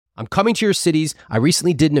I'm coming to your cities. I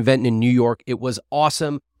recently did an event in New York. It was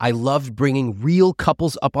awesome. I loved bringing real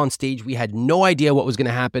couples up on stage. We had no idea what was going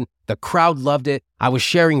to happen. The crowd loved it. I was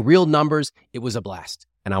sharing real numbers. It was a blast,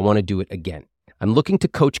 and I want to do it again. I'm looking to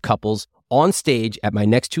coach couples on stage at my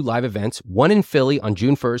next 2 live events, one in Philly on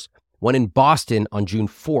June 1st, one in Boston on June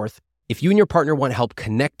 4th. If you and your partner want help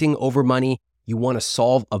connecting over money, you want to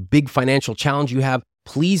solve a big financial challenge you have,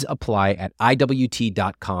 please apply at iwt.com/live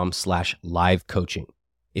coaching.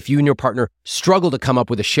 If you and your partner struggle to come up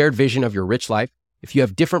with a shared vision of your rich life, if you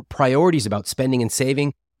have different priorities about spending and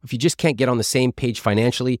saving, if you just can't get on the same page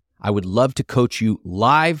financially, I would love to coach you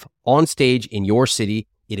live on stage in your city.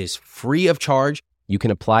 It is free of charge. You can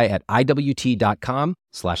apply at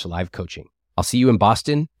iwt.com/live coaching. I'll see you in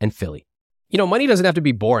Boston and Philly. You know, money doesn't have to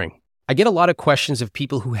be boring. I get a lot of questions of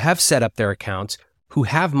people who have set up their accounts, who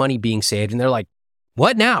have money being saved, and they're like,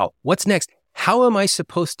 what now? What's next? How am I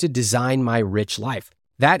supposed to design my rich life?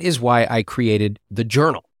 That is why I created the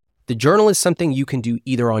journal. The journal is something you can do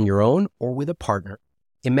either on your own or with a partner.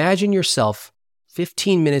 Imagine yourself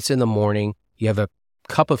 15 minutes in the morning, you have a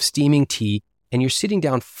cup of steaming tea, and you're sitting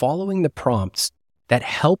down following the prompts that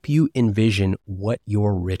help you envision what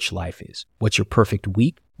your rich life is. What's your perfect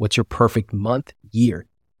week? What's your perfect month, year?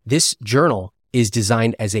 This journal is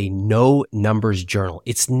designed as a no numbers journal.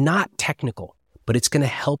 It's not technical, but it's going to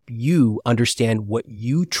help you understand what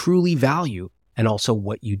you truly value and also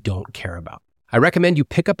what you don't care about. I recommend you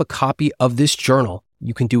pick up a copy of this journal.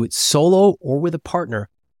 You can do it solo or with a partner,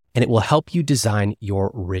 and it will help you design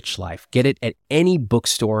your rich life. Get it at any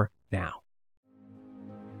bookstore now.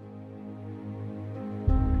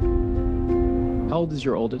 How old is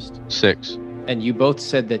your oldest? 6. And you both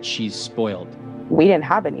said that she's spoiled. We didn't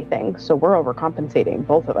have anything, so we're overcompensating,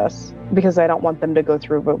 both of us, because I don't want them to go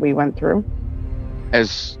through what we went through.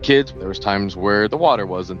 As kids, there was times where the water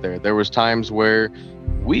wasn't there. There was times where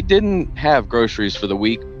we didn't have groceries for the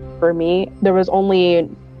week. For me, there was only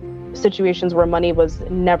situations where money was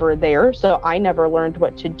never there, so I never learned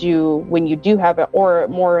what to do when you do have it, or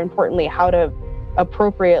more importantly, how to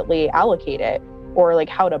appropriately allocate it, or like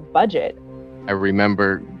how to budget. I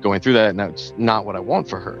remember going through that, and that's not what I want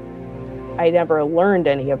for her. I never learned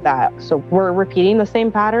any of that, so we're repeating the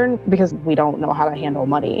same pattern because we don't know how to handle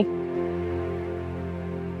money.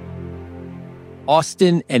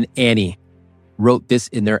 Austin and Annie wrote this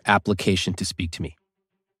in their application to speak to me.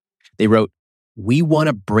 They wrote, "We want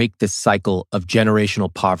to break the cycle of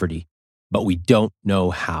generational poverty, but we don't know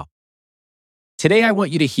how." Today, I want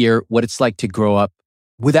you to hear what it's like to grow up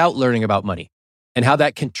without learning about money and how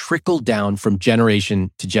that can trickle down from generation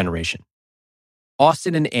to generation.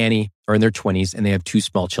 Austin and Annie are in their 20s and they have 2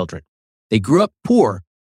 small children. They grew up poor,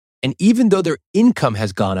 and even though their income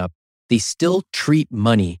has gone up, they still treat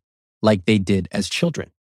money like they did as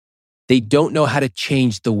children. They don't know how to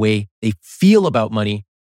change the way they feel about money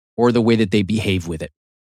or the way that they behave with it.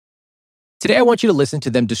 Today, I want you to listen to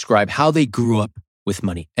them describe how they grew up with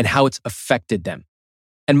money and how it's affected them.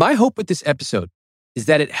 And my hope with this episode is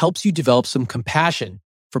that it helps you develop some compassion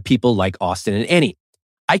for people like Austin and Annie.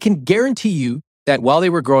 I can guarantee you that while they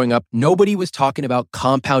were growing up, nobody was talking about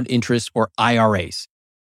compound interest or IRAs.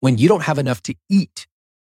 When you don't have enough to eat,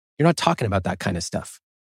 you're not talking about that kind of stuff.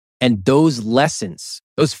 And those lessons,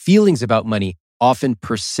 those feelings about money often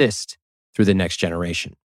persist through the next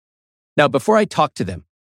generation. Now, before I talk to them,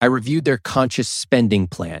 I reviewed their conscious spending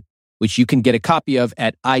plan, which you can get a copy of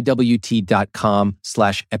at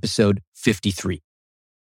iwt.com/episode 53.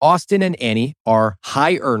 Austin and Annie are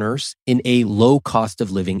high earners in a low cost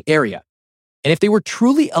of living area. And if they were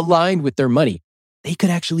truly aligned with their money, they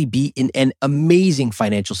could actually be in an amazing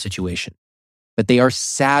financial situation. But they are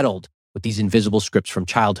saddled with these invisible scripts from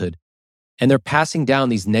childhood, and they're passing down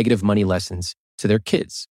these negative money lessons to their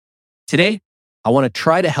kids. Today, I want to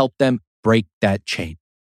try to help them break that chain.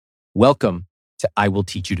 Welcome to I Will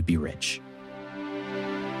Teach You to Be Rich.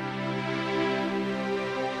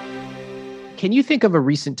 Can you think of a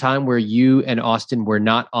recent time where you and Austin were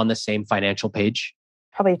not on the same financial page?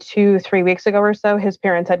 Probably 2-3 weeks ago or so, his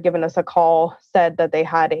parents had given us a call, said that they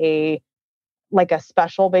had a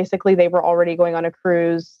special. Basically, they were already going on a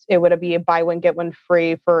cruise. It would be a buy one, get one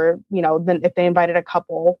free for, then if they invited a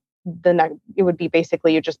couple, then it would be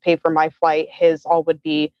basically you just pay for my flight. His all would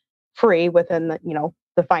be free within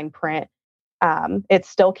the fine print. It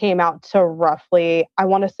still came out to roughly, I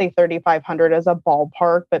want to say 3,500 as a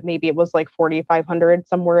ballpark, but maybe it was like 4,500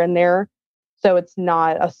 somewhere in there. So it's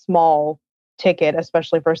not a small ticket,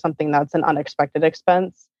 especially for something that's an unexpected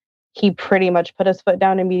expense. He pretty much put his foot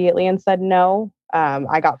down immediately and said no.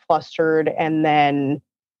 I got flustered, and then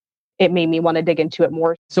it made me want to dig into it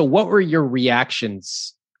more. So what were your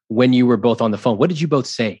reactions when you were both on the phone? What did you both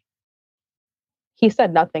say? He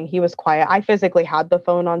said nothing. He was quiet. I physically had the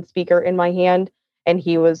phone on speaker in my hand and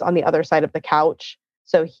he was on the other side of the couch.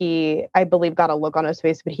 So he, I believe, got a look on his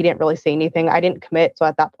face, but he didn't really say anything. I didn't commit. So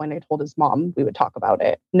at that point, I told his mom we would talk about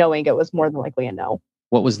it, knowing it was more than likely a no.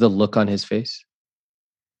 What was the look on his face?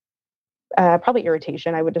 Probably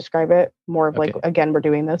irritation. I would describe it more of like, again, we're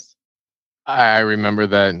doing this. I remember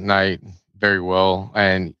that night very well.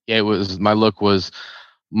 And it was, my look was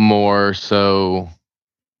more so,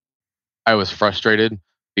 I was frustrated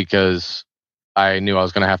because I knew I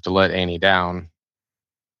was going to have to let Annie down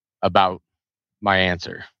about my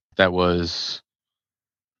answer. That was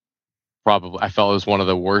probably, I felt it was one of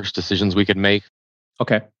the worst decisions we could make.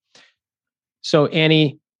 Okay. So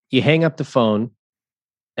Annie, you hang up the phone,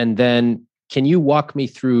 and then can you walk me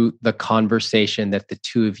through the conversation that the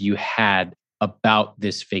two of you had about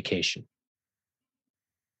this vacation?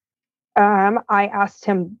 I asked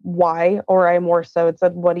him why, or I more so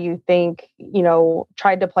said, what do you think?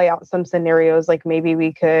 Tried to play out some scenarios, like maybe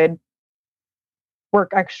we could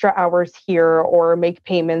work extra hours here or make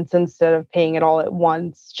payments instead of paying it all at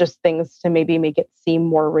once, just things to maybe make it seem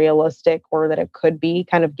more realistic or that it could be,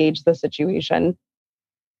 kind of gauge the situation.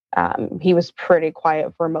 He was pretty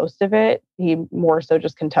quiet for most of it. He more so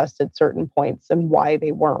just contested certain points and why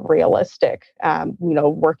they weren't realistic.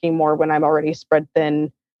 Working more when I'm already spread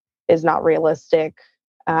thin is not realistic.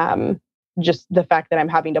 Just the fact that I'm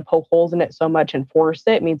having to poke holes in it so much and force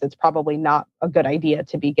it means it's probably not a good idea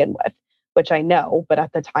to begin with, which I know, but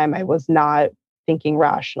at the time I was not thinking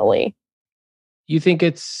rationally. You think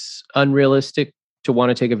it's unrealistic to want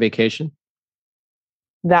to take a vacation?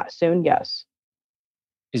 That soon, yes.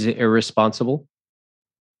 Is it irresponsible?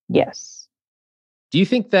 Yes. Do you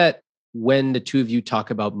think that when the two of you talk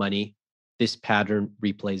about money, this pattern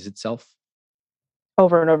replays itself?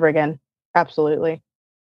 Over and over again. Absolutely.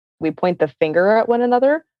 We point the finger at one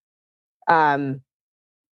another.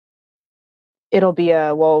 It'll be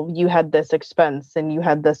well, you had this expense and you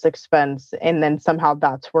had this expense. And then somehow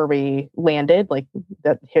that's where we landed. Like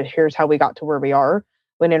that, here's how we got to where we are.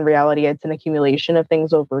 When in reality, it's an accumulation of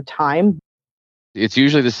things over time. It's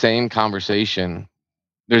usually the same conversation.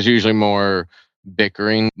 There's usually more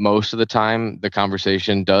bickering. Most of the time, the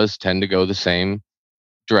conversation does tend to go the same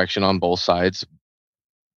direction on both sides.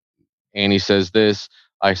 Annie says this,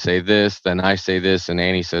 I say this, then I say this, and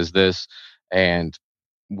Annie says this. And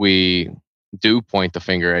we do point the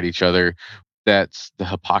finger at each other. That's the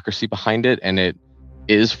hypocrisy behind it, and it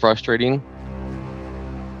is frustrating.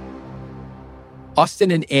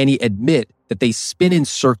 Austin and Annie admit that they spin in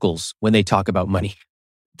circles when they talk about money.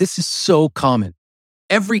 This is so common.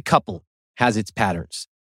 Every couple has its patterns.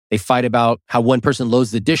 They fight about how one person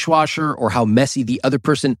loads the dishwasher or how messy the other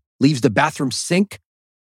person leaves the bathroom sink.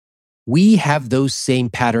 We have those same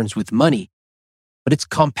patterns with money, but it's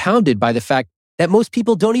compounded by the fact that most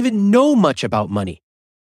people don't even know much about money.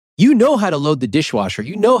 You know how to load the dishwasher,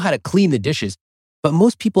 you know how to clean the dishes, but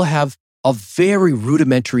most people have a very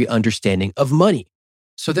rudimentary understanding of money.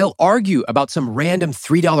 So they'll argue about some random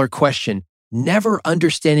 $3 question, never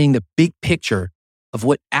understanding the big picture of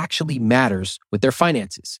what actually matters with their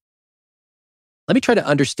finances. Let me try to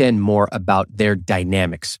understand more about their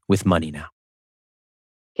dynamics with money now.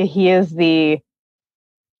 He is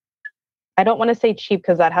I don't want to say cheap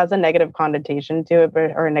because that has a negative connotation to it,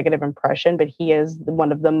 or a negative impression, but he is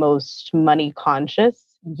one of the most money conscious,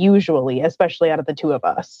 usually, especially out of the two of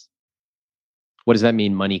us. What does that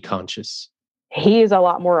mean, money conscious? He is a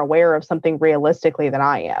lot more aware of something realistically than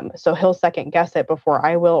I am. So he'll second guess it before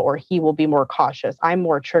I will, or he will be more cautious. I'm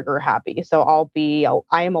more trigger happy. So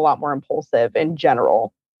I am a lot more impulsive in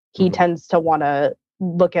general. He tends to want to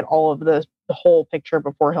look at all of the whole picture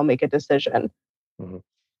before he'll make a decision. Mm-hmm.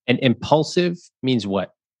 And impulsive means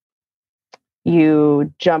what?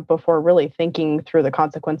 You jump before really thinking through the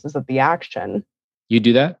consequences of the action. You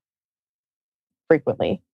do that?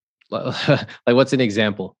 Frequently. Like, what's an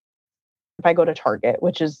example? If I go to Target,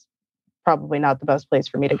 which is probably not the best place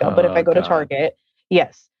for me to go, but if I go to Target,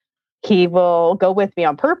 yes, he will go with me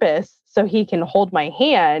on purpose so he can hold my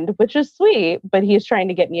hand, which is sweet, but he's trying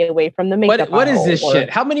to get me away from the makeup. What is this shit?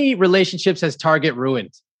 How many relationships has Target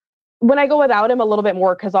ruined? When I go without him, a little bit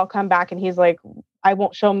more, because I'll come back and he's like, I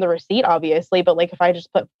won't show him the receipt, obviously, but like if I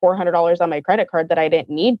just put $400 on my credit card that I didn't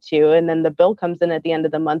need to, and then the bill comes in at the end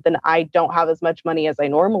of the month and I don't have as much money as I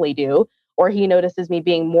normally do, or he notices me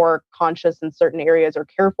being more conscious in certain areas or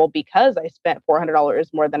careful because I spent $400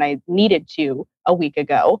 more than I needed to a week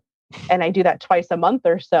ago, and I do that twice a month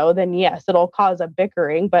or so, then yes, it'll cause a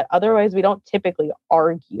bickering, but otherwise we don't typically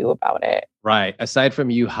argue about it. Right. Aside from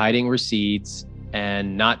you hiding receipts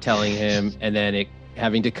and not telling him, and then it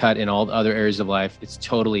having to cut in all the other areas of life, it's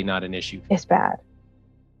totally not an issue. It's bad.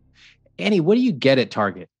 Annie, what do you get at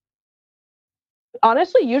Target?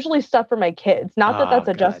 Honestly, usually stuff for my kids. Not that that's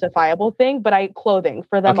a God. justifiable thing, but clothing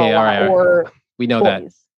for them Okay, a all lot, right. or We know toys.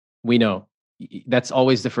 that. We know. That's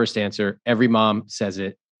always the first answer. Every mom says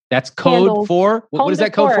it. That's code Candles, for, what home is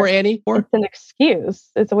that code decor. for, Annie? For? It's an excuse.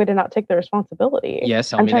 It's a way to not take the responsibility. Yes,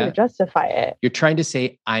 tell I'm me trying that. to justify it. You're trying to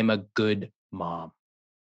say, I'm a good mom.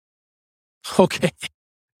 Okay.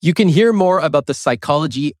 You can hear more about the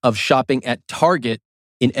psychology of shopping at Target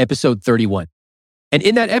in episode 31. And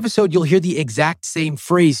in that episode, you'll hear the exact same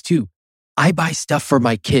phrase too. I buy stuff for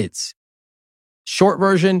my kids. Short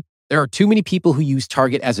version, there are too many people who use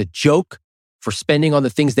Target as a joke for spending on the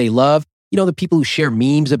things they love. You know, the people who share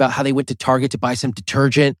memes about how they went to Target to buy some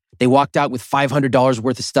detergent. They walked out with $500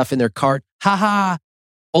 worth of stuff in their cart. Ha ha.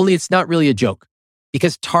 Only it's not really a joke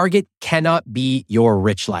because Target cannot be your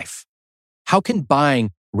rich life. How can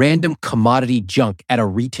buying random commodity junk at a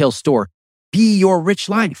retail store be your rich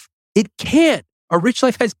life? It can't. A rich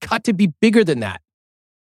life has got to be bigger than that.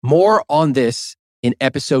 More on this in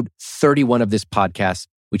episode 31 of this podcast,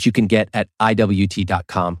 which you can get at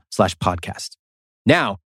iwt.com/podcast.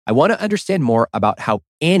 Now, I want to understand more about how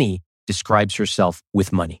Annie describes herself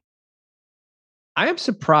with money. I am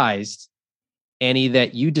surprised, Annie,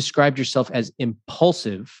 that you described yourself as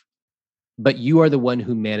impulsive, but you are the one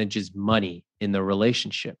who manages money in the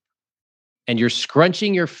relationship. And you're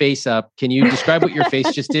scrunching your face up. Can you describe what your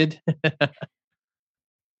face just did?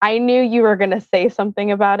 I knew you were going to say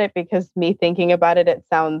something about it because me thinking about it, it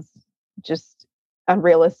sounds just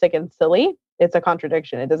unrealistic and silly. It's a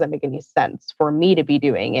contradiction. It doesn't make any sense for me to be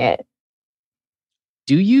doing it.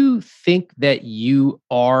 Do you think that you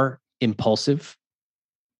are impulsive?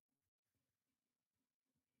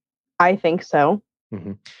 I think so.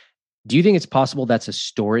 Mm-hmm. Do you think it's possible that's a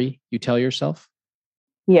story you tell yourself?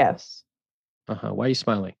 Yes. Why are you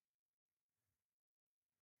smiling?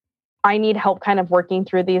 I need help kind of working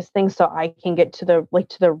through these things so I can get to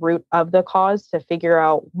the root of the cause to figure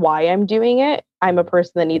out why I'm doing it. I'm a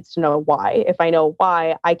person that needs to know why. If I know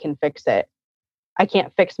why, I can fix it. I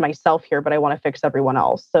can't fix myself here, but I want to fix everyone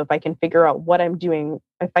else. So if I can figure out what I'm doing,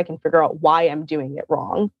 if I can figure out why I'm doing it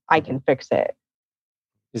wrong, I can fix it.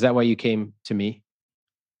 Is that why you came to me?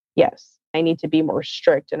 Yes. I need to be more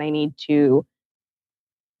strict and I need to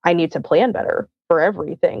plan better for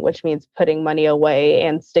everything, which means putting money away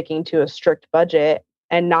and sticking to a strict budget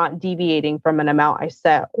and not deviating from an amount I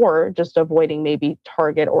set, or just avoiding maybe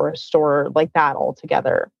Target or a store like that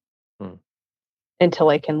altogether until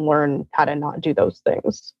I can learn how to not do those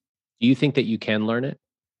things. Do you think that you can learn it?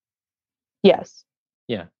 Yes.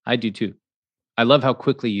 Yeah, I do too. I love how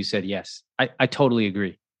quickly you said yes. I totally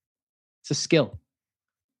agree. It's a skill.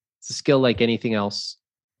 It's a skill like anything else.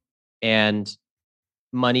 And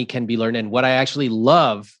money can be learned. And what I actually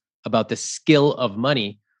love about the skill of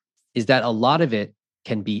money is that a lot of it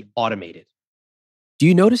can be automated. Do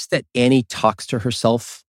you notice that Annie talks to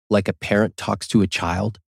herself like a parent talks to a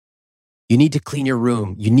child? You need to clean your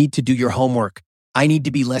room. You need to do your homework. I need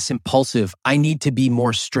to be less impulsive. I need to be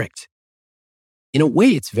more strict. In a way,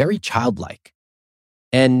 it's very childlike.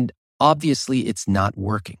 And obviously, it's not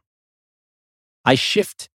working. I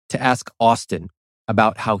shift to ask Austin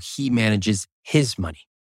about how he manages his money.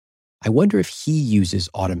 I wonder if he uses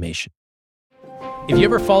automation. If you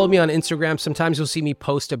ever follow me on Instagram, sometimes you'll see me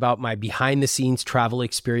post about my behind the scenes travel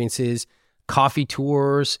experiences, coffee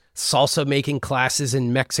tours, salsa making classes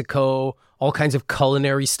in Mexico, all kinds of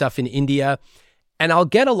culinary stuff in India. And I'll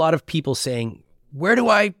get a lot of people saying, where do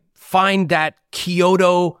I find that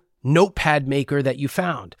Kyoto notepad maker that you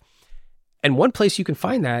found? And one place you can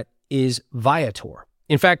find that is Viator.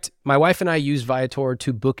 In fact, my wife and I used Viator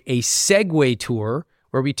to book a Segway tour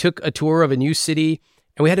where we took a tour of a new city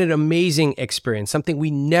and we had an amazing experience, something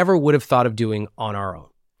we never would have thought of doing on our own.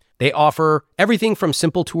 They offer everything from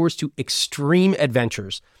simple tours to extreme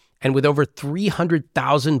adventures. And with over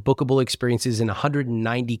 300,000 bookable experiences in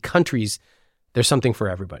 190 countries, there's something for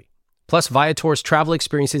everybody. Plus, Viator's travel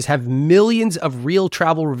experiences have millions of real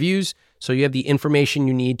travel reviews, so you have the information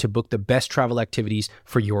you need to book the best travel activities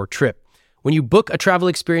for your trip. When you book a travel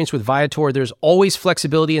experience with Viator, there's always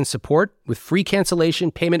flexibility and support with free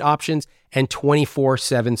cancellation, payment options, and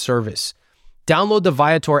 24/7 service. Download the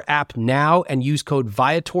Viator app now and use code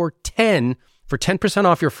Viator10 for 10%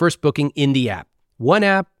 off your first booking in the app. One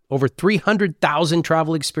app, over 300,000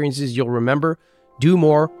 travel experiences you'll remember. Do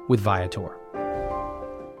more with Viator.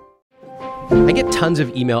 I get tons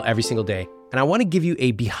of email every single day, and I want to give you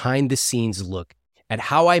a behind-the-scenes look at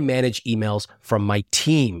how I manage emails from my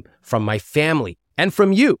team, from my family, and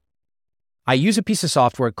from you. I use a piece of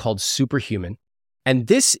software called Superhuman, and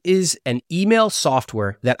this is an email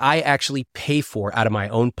software that I actually pay for out of my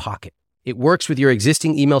own pocket. It works with your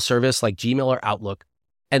existing email service like Gmail or Outlook.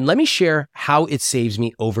 And let me share how it saves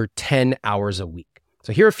me over 10 hours a week.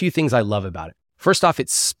 So here are a few things I love about it. First off, it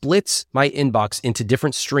splits my inbox into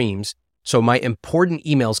different streams, so my important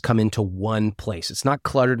emails come into one place. It's not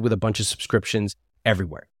cluttered with a bunch of subscriptions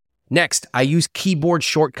everywhere. Next, I use keyboard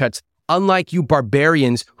shortcuts, unlike you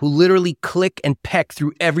barbarians who literally click and peck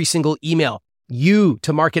through every single email. U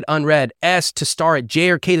to mark it unread, S to star it,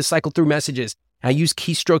 J or K to cycle through messages. I use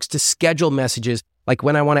keystrokes to schedule messages, like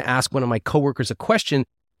when I want to ask one of my coworkers a question,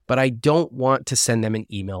 but I don't want to send them an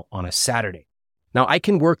email on a Saturday. Now, I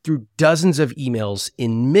can work through dozens of emails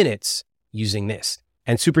in minutes using this.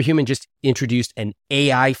 And Superhuman just introduced an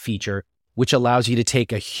AI feature, which allows you to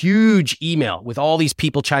take a huge email with all these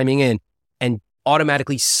people chiming in and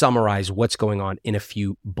automatically summarize what's going on in a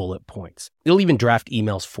few bullet points. It'll even draft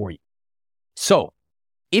emails for you. So,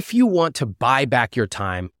 if you want to buy back your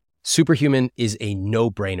time, Superhuman is a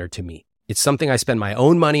no-brainer to me. It's something I spend my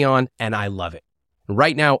own money on, and I love it.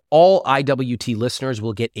 Right now, all IWT listeners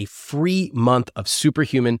will get a free month of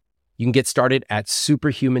Superhuman. You can get started at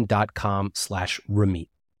superhuman.com/Ramit.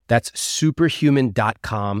 That's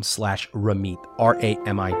superhuman.com/Ramit,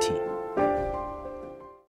 R-A-M-I-T.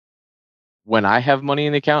 When I have money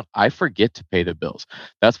in the account, I forget to pay the bills.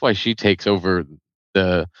 That's why she takes over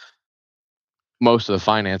the most of the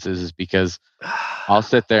finances, is because I'll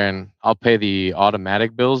sit there and I'll pay the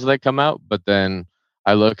automatic bills that come out, but then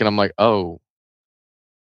I look and I'm like, oh,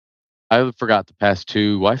 I forgot the past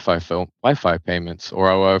two Wi-Fi payments,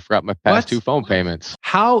 or I forgot my past two phone payments.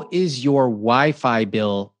 How is your Wi-Fi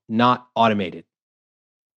bill not automated?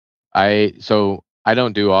 I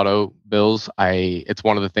don't do auto bills. It's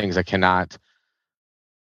one of the things I cannot.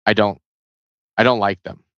 I don't like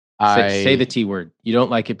them. Say the T word. You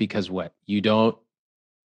don't like it because what?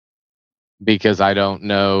 Because I don't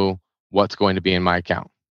know what's going to be in my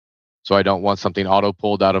account. So I don't want something auto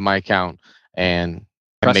pulled out of my account and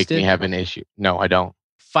make me have an issue. No, I don't.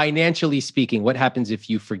 Financially speaking, what happens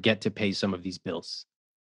if you forget to pay some of these bills?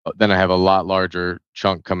 Then I have a lot larger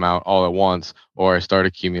chunk come out all at once, or I start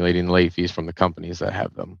accumulating late fees from the companies that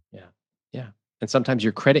have them. Yeah. And sometimes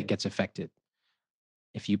your credit gets affected.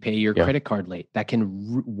 If you pay your credit card late, that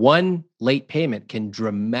one late payment can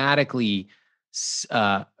dramatically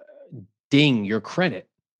ding your credit.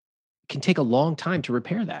 It can take a long time to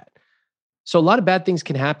repair that. So a lot of bad things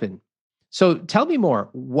can happen. So tell me more.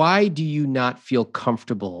 Why do you not feel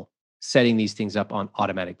comfortable setting these things up on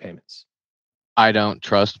automatic payments? I don't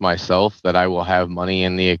trust myself that I will have money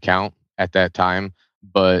in the account at that time.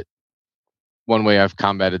 But one way I've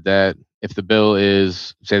combated that, if the bill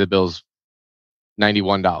is, say the bill's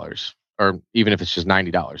 $91, or even if it's just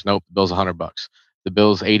 $90, nope, the bill's $100. The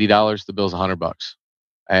bill's $80, the bill's $100.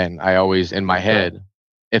 And I always, in my head,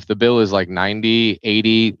 if the bill is like $90,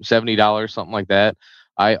 $80, $70, something like that,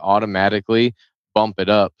 I automatically bump it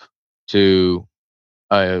up to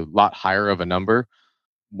a lot higher of a number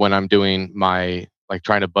when I'm doing my, like,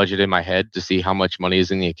 trying to budget in my head to see how much money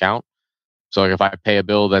is in the account. So like if I pay a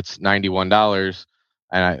bill that's $91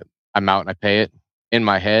 and I'm out and I pay it, in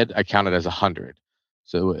my head, I count it as 100.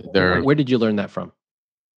 So where did you learn that from?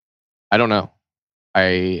 I don't know.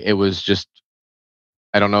 It was just,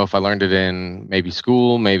 I don't know if I learned it in maybe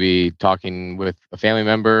school, maybe talking with a family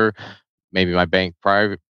member, maybe my bank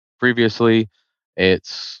previously.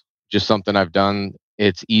 It's just something I've done.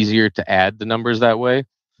 It's easier to add the numbers that way.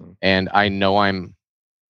 And I know I'm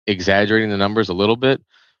exaggerating the numbers a little bit.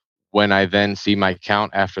 When I then see my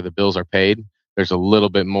account after the bills are paid, there's a little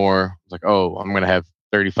bit more like, oh, I'm going to have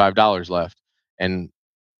 $35 left. And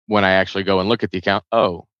when I actually go and look at the account,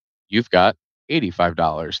 oh, you've got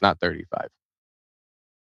 $85, not $35.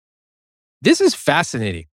 This is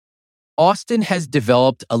fascinating. Austin has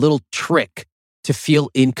developed a little trick to feel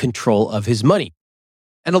in control of his money.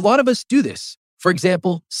 And a lot of us do this. For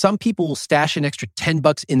example, some people will stash an extra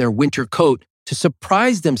 $10 in their winter coat to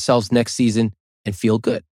surprise themselves next season and feel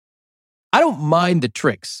good. I don't mind the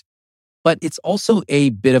tricks, but it's also a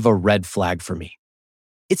bit of a red flag for me.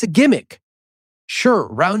 It's a gimmick. Sure,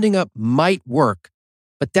 rounding up might work,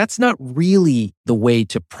 but that's not really the way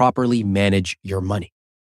to properly manage your money.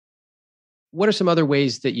 What are some other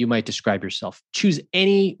ways that you might describe yourself? Choose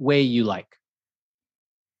any way you like.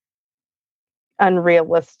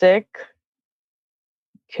 Unrealistic,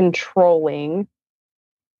 controlling.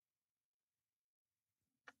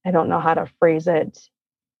 I don't know how to phrase it.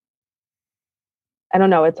 I don't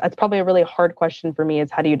know. It's probably a really hard question for me. Is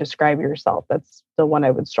how do you describe yourself? That's the one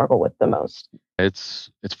I would struggle with the most. It's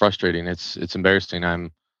frustrating. It's embarrassing.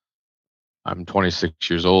 I'm 26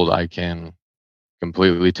 years old. I can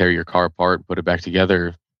completely tear your car apart, put it back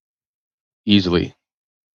together easily.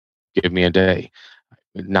 Give me a day.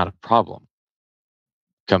 Not a problem.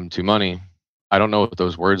 Come to money. I don't know what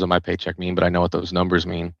those words on my paycheck mean, but I know what those numbers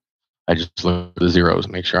mean. I just look at the zeros,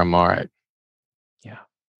 make sure I'm all right. Yeah.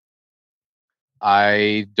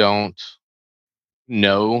 I don't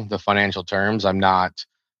know the financial terms. I'm not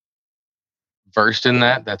versed in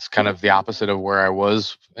that. That's kind of the opposite of where I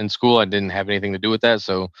was in school. I didn't have anything to do with that.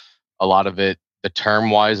 So a lot of it, the term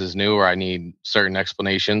wise, is new, or I need certain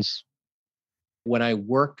explanations. When I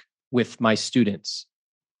work with my students,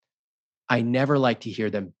 I never like to hear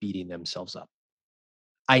them beating themselves up.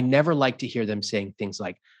 I never like to hear them saying things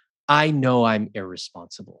like, I know I'm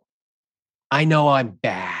irresponsible. I know I'm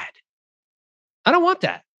bad. I don't want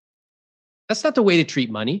that. That's not the way to treat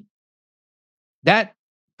money. That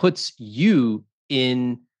puts you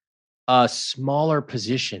in a smaller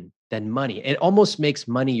position than money. It almost makes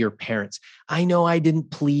money your parents. I know I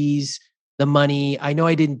didn't please the money. I know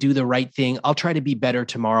I didn't do the right thing. I'll try to be better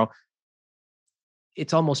tomorrow.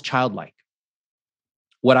 It's almost childlike.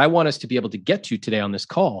 What I want us to be able to get to today on this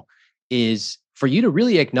call is for you to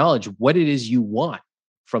really acknowledge what it is you want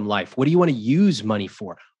from life. What do you want to use money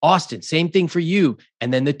for? Austin, same thing for you.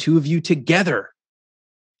 And then the two of you together.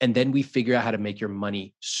 And then we figure out how to make your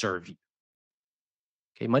money serve you.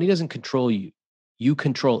 Okay, money doesn't control you. You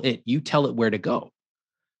control it. You tell it where to go.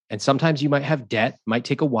 And sometimes you might have debt, might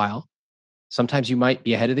take a while. Sometimes you might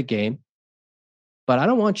be ahead of the game. But I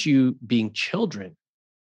don't want you being children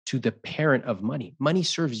to the parent of money. Money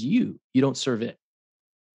serves you. You don't serve it.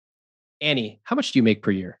 Annie, how much do you make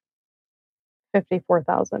per year?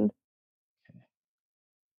 54,000.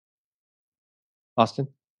 Austin?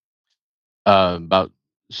 About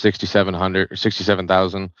 6,700 or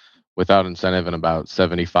 67,000 without incentive, and about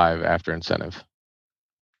 75 after incentive.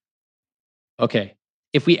 Okay.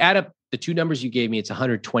 If we add up the two numbers you gave me, it's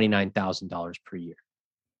 $129,000 per year.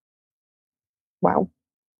 Wow.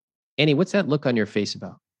 Annie, what's that look on your face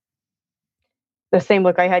about? The same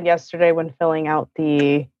look I had yesterday when filling out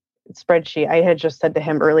the spreadsheet. I had just said to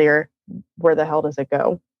him earlier, where the hell does it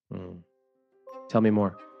go? Tell me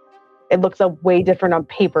more. It looks way different on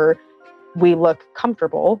paper. We look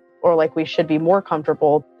comfortable, or like we should be more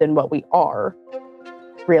comfortable than what we are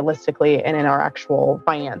realistically and in our actual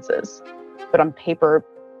finances. But on paper,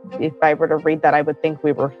 if I were to read that, I would think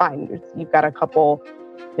we were fine. You've got a couple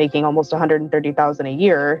making almost $130,000 a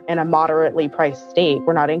year in a moderately priced state.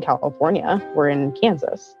 We're not in California, we're in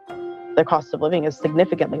Kansas. The cost of living is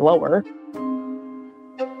significantly lower.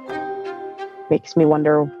 Makes me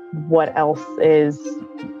wonder what else is.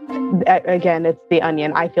 Again, it's the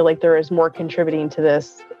onion. I feel like there is more contributing to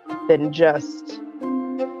this than just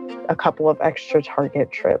a couple of extra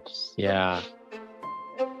Target trips. Yeah.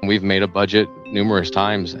 We've made a budget numerous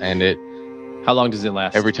times, and how long does it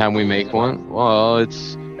last? Every time we make one,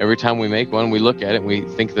 every time we make one, we look at it and we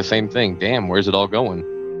think the same thing. Damn, where's it all going?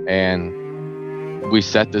 And we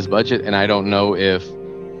set this budget, and I don't know if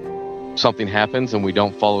something happens and we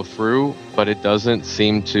don't follow through, but it doesn't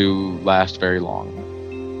seem to last very long.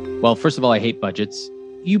 Well, first of all, I hate budgets.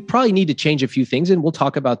 You probably need to change a few things, and we'll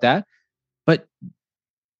talk about that. But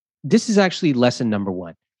this is actually lesson number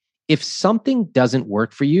one. If something doesn't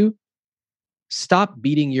work for you, stop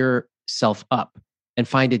beating yourself up and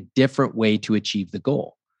find a different way to achieve the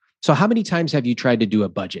goal. So how many times have you tried to do a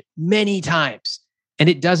budget? Many times. And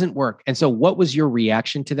it doesn't work. And so what was your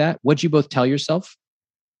reaction to that? What'd you both tell yourself?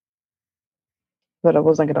 That it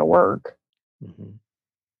wasn't going to work. Mm-hmm.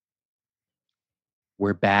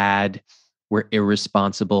 We're bad. We're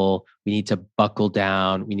irresponsible. We need to buckle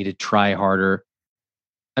down. We need to try harder.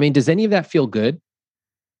 I mean, does any of that feel good?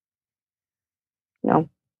 No.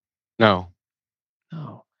 No.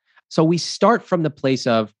 So we start from the place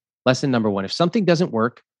of lesson number one. If something doesn't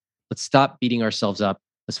work, let's stop beating ourselves up.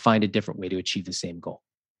 Let's find a different way to achieve the same goal.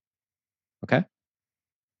 Okay?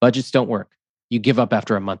 Budgets don't work. You give up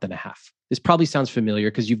after a month and a half. This probably sounds familiar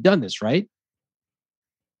because you've done this, right?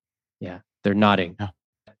 Yeah, they're nodding. Yeah.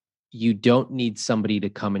 You don't need somebody to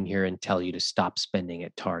come in here and tell you to stop spending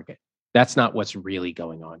at Target. That's not what's really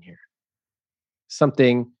going on here.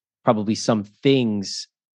 Probably some things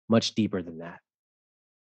much deeper than that.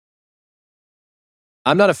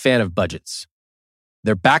 I'm not a fan of budgets.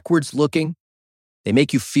 They're backwards looking. They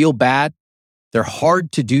make you feel bad. They're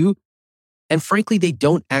hard to do. And frankly, they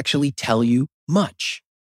don't actually tell you much.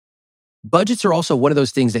 Budgets are also one of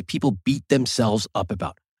those things that people beat themselves up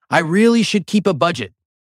about. I really should keep a budget.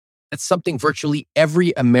 That's something virtually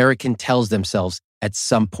every American tells themselves at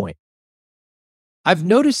some point. I've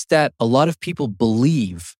noticed that a lot of people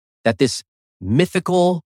believe that this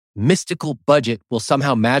mystical budget will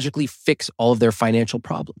somehow magically fix all of their financial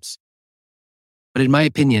problems. But in my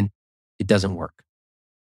opinion, it doesn't work.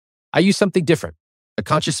 I use something different, a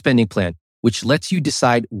conscious spending plan, which lets you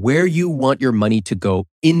decide where you want your money to go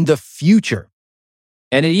in the future.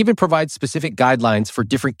 And it even provides specific guidelines for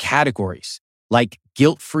different categories, like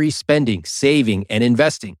guilt-free spending, saving, and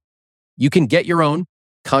investing. You can get your own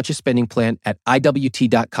conscious spending plan at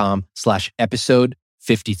iwt.com/episode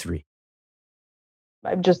 53.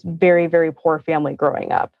 I'm just very, very poor family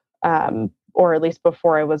growing up, or at least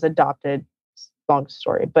before I was adopted. Long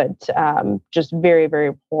story, but just very,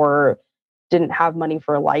 very poor. Didn't have money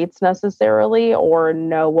for lights necessarily or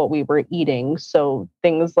know what we were eating. So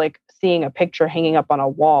things like seeing a picture hanging up on a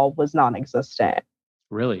wall was non-existent.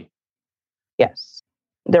 Really? Yes.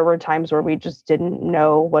 There were times where we just didn't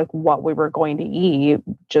know like what we were going to eat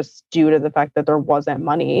just due to the fact that there wasn't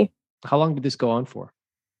money. How long did this go on for?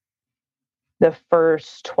 The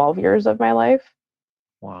first 12 years of my life.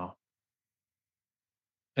 Wow.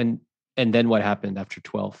 And then what happened after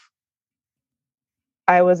 12?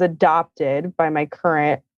 I was adopted by my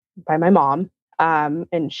mom,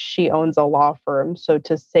 and she owns a law firm. So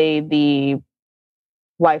to say the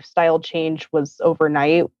lifestyle change was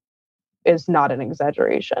overnight is not an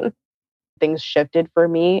exaggeration. Things shifted for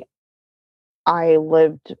me. I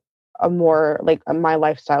lived my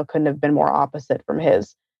lifestyle couldn't have been more opposite from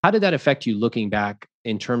his. How did that affect you looking back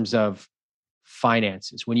in terms of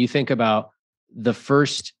finances? When you think about the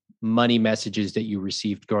first money messages that you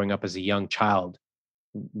received growing up as a young child,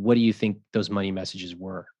 what do you think those money messages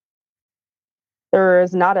were? There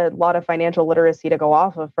is not a lot of financial literacy to go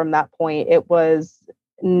off of from that point. It was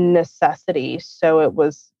necessity. So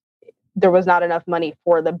there was not enough money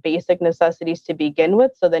for the basic necessities to begin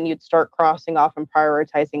with. So then you'd start crossing off and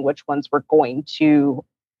prioritizing which ones were going to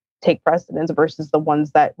take precedence versus the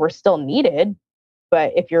ones that were still needed.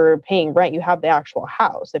 But if you're paying rent, you have the actual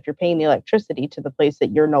house. If you're paying the electricity to the place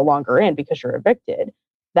that you're no longer in because you're evicted,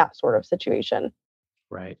 that sort of situation.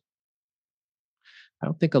 Right. I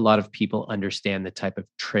don't think a lot of people understand the type of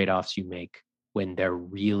trade-offs you make when there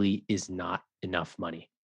really is not enough money.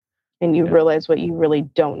 And you realize what you really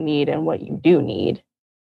don't need and what you do need.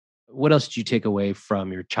 What else did you take away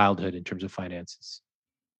from your childhood in terms of finances?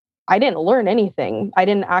 I didn't learn anything. I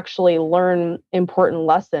didn't actually learn important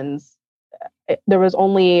lessons. There was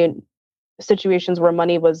only situations where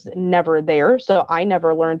money was never there. So I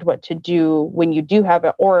never learned what to do when you do have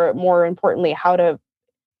it, or more importantly, how to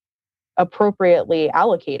appropriately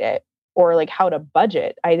allocate it or like how to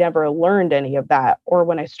budget. I never learned any of that. Or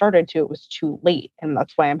when I started to, it was too late. And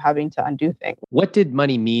that's why I'm having to undo things. What did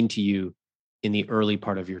money mean to you in the early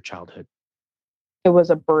part of your childhood? It was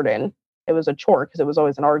a burden. It was a chore because it was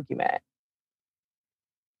always an argument.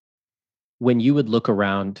 When you would look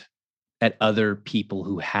around at other people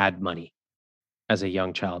who had money as a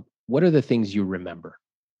young child, what are the things you remember?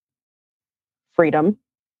 Freedom,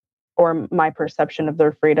 or my perception of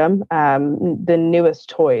their freedom. The newest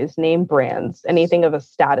toys, name brands, anything of a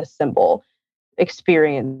status symbol,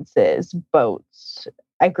 experiences, boats.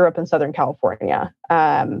 I grew up in Southern California,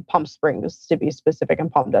 Palm Springs to be specific,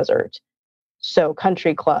 and Palm Desert. So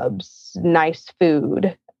country clubs, nice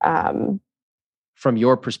food. From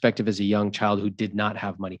your perspective as a young child who did not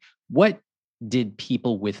have money, what did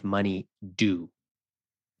people with money do?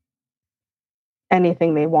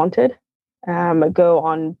 Anything they wanted. Go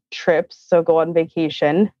on trips, so go on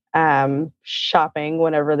vacation, shopping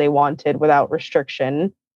whenever they wanted without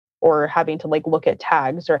restriction or having to like look at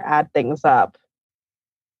tags or add things up,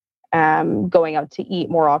 going out to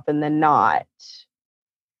eat more often than not.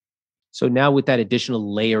 So now with that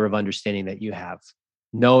additional layer of understanding that you have,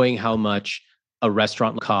 knowing how much a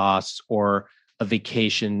restaurant costs or a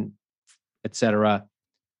vacation, etc.,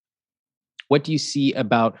 what do you see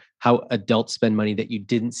about how adults spend money that you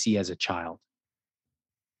didn't see as a child?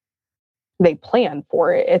 They plan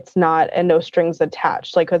for it. It's not a no strings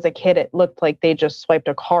attached. Like as a kid, it looked like they just swiped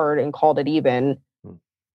a card and called it even,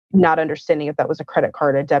 not understanding if that was a credit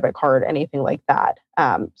card, a debit card, anything like that.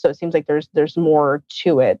 So it seems like there's more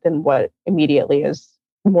to it than what immediately is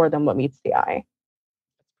more than what meets the eye.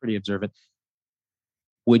 Pretty observant.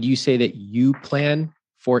 Would you say that you plan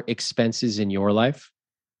for expenses in your life?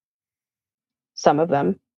 Some of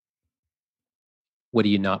them. What do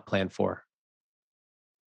you not plan for?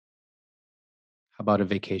 How about a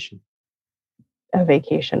vacation? A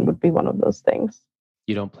vacation would be one of those things.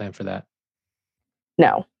 You don't plan for that?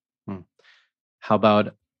 No. How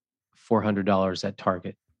about $400 at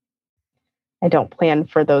Target? I don't plan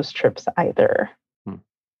for those trips either.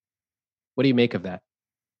 What do you make of that?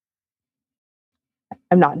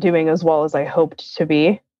 I'm not doing as well as I hoped to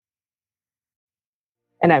be.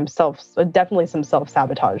 And I'm definitely some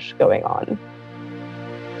self-sabotage going on.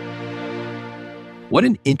 What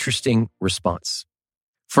an interesting response.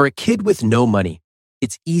 For a kid with no money,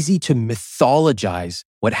 it's easy to mythologize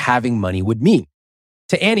what having money would mean.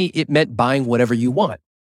 To Annie, it meant buying whatever you want.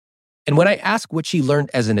 And when I ask what she learned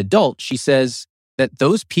as an adult, she says that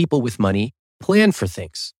those people with money plan for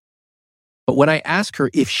things. But when I ask her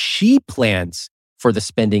if she plans for the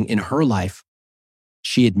spending in her life,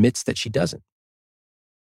 she admits that she doesn't.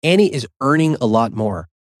 Annie is earning a lot more,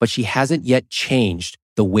 but she hasn't yet changed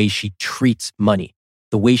the way she treats money,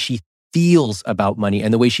 the way she feels about money,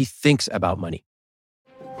 and the way she thinks about money.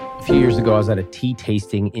 A few years ago, I was at a tea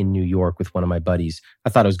tasting in New York with one of my buddies. I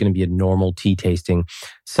thought it was going to be a normal tea tasting.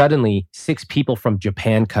 Suddenly, 6 people from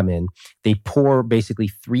Japan come in. They pour basically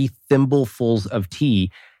 3 thimblefuls of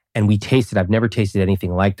tea, and we tasted. I've never tasted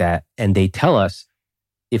anything like that. And they tell us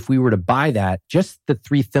if we were to buy that, just the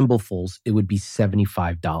 3 thimblefuls, it would be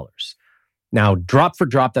 $75. Now, drop for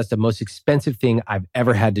drop, that's the most expensive thing I've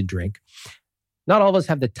ever had to drink. Not all of us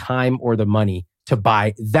have the time or the money to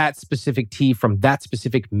buy that specific tea from that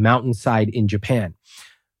specific mountainside in Japan.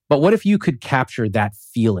 But what if you could capture that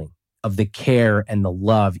feeling of the care and the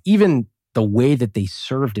love, even the way that they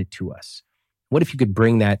served it to us? What if you could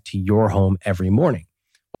bring that to your home every morning?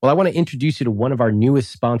 Well, I want to introduce you to one of our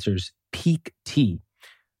newest sponsors, Pique Tea.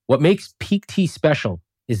 What makes Pique Tea special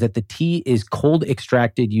is that the tea is cold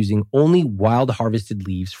extracted using only wild harvested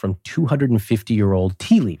leaves from 250-year-old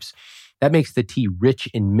tea leaves. That makes the tea rich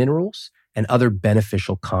in minerals and other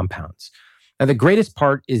beneficial compounds. Now, the greatest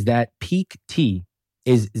part is that Pique Tea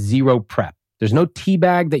is zero prep. There's no tea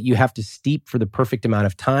bag that you have to steep for the perfect amount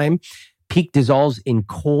of time. Pique dissolves in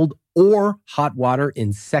cold or hot water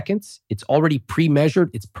in seconds. It's already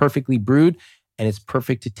pre-measured, it's perfectly brewed, and it's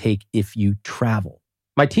perfect to take if you travel.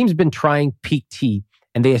 My team's been trying Pique Tea,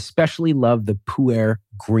 and they especially love the Pu'er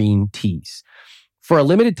green teas. For a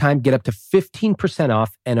limited time, get up to 15%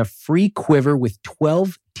 off and a free quiver with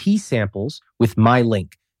 12 tea samples with my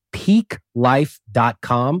link,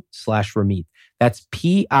 piquelife.com/Ramit. That's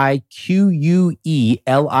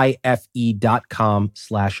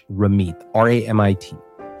piquelife.com/Ramit, RAMIT.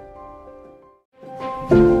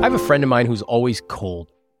 I have a friend of mine who's always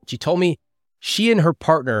cold. She told me she and her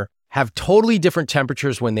partner have totally different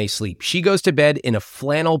temperatures when they sleep. She goes to bed in a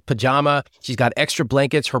flannel pajama. She's got extra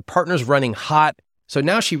blankets. Her partner's running hot. So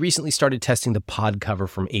now she recently started testing the pod cover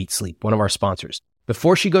from 8 Sleep, one of our sponsors.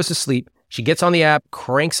 Before she goes to sleep, she gets on the app,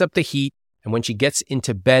 cranks up the heat, and when she gets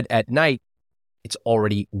into bed at night, it's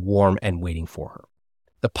already warm and waiting for her.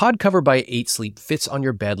 The pod cover by 8 Sleep fits on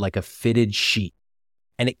your bed like a fitted sheet,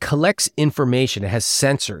 and it collects information. It has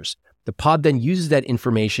sensors. The pod then uses that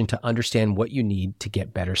information to understand what you need to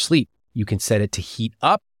get better sleep. You can set it to heat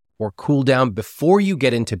up or cool down before you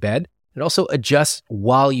get into bed. It also adjusts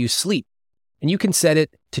while you sleep. And you can set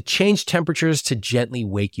it to change temperatures to gently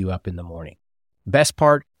wake you up in the morning. Best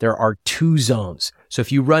part, there are 2 zones. So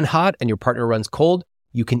if you run hot and your partner runs cold,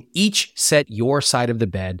 you can each set your side of the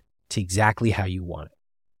bed to exactly how you want it.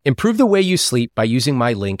 Improve the way you sleep by using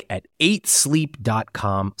my link at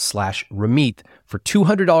 8sleep.com/Ramit for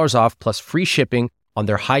 $200 off plus free shipping on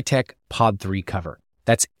their high-tech Pod 3 cover.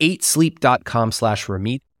 That's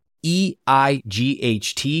 8sleep.com/Ramit,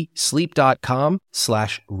 EIGHT,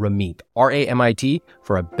 sleep.com/Ramit, RAMIT,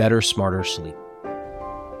 for a better, smarter sleep.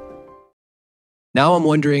 Now I'm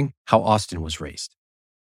wondering how Austin was raised.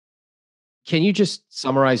 Can you just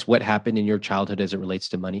summarize what happened in your childhood as it relates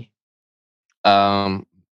to money? My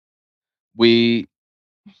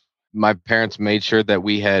parents made sure that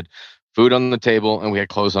we had food on the table and we had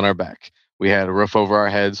clothes on our back. We had a roof over our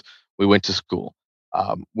heads. We went to school.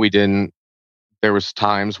 There was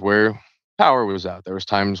times where power was out. There was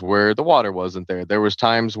times where the water wasn't there. There was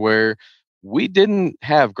times where we didn't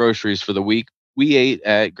have groceries for the week. We ate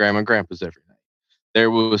at Grandma and Grandpa's every night. There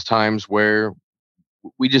was times where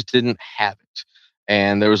we just didn't have it.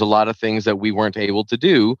 And there was a lot of things that we weren't able to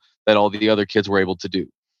do that all the other kids were able to do.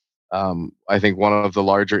 I think one of the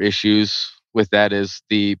larger issues with that is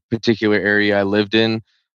the particular area I lived in.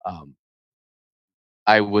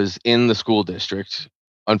 I was in the school district,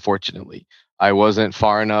 unfortunately. I wasn't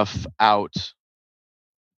far enough out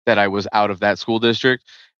that I was out of that school district.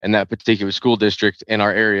 And that particular school district in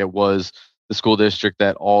our area was the school district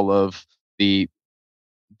that they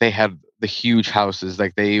had the huge houses.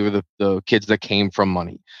 Like, they were the kids that came from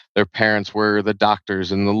money. Their parents were the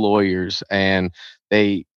doctors and the lawyers, and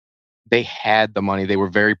they had the money. They were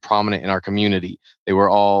very prominent in our community.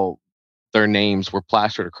 Their names were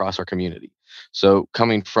plastered across our community. So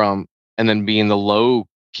coming from, and then being the low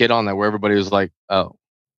kid on that, where everybody was like, oh,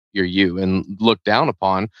 you're you, and looked down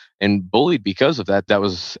upon and bullied because of that. That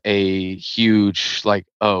was a huge, like,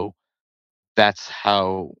 oh, that's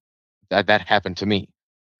how that happened to me.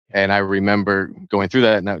 And I remember going through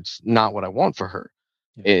that, and that's not what I want for her.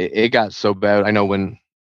 Yeah. It got so bad. I know when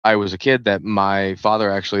I was a kid that my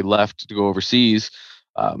father actually left to go overseas.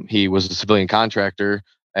 He was a civilian contractor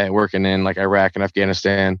and working in like Iraq and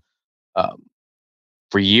Afghanistan um,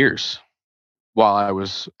 for years while I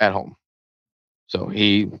was at home. So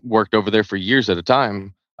he worked over there for years at a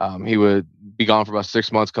time. He would be gone for about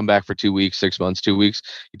 6 months, come back for 2 weeks, 6 months, 2 weeks.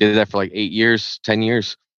 He did that for like 8 years, 10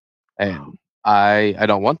 years. And I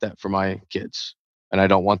don't want that for my kids. And I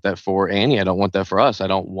don't want that for Annie. I don't want that for us. I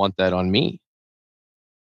don't want that on me.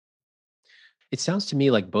 It sounds to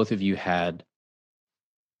me like both of you had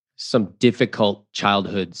some difficult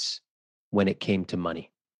childhoods when it came to money.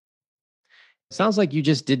 It sounds like you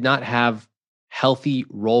just did not have healthy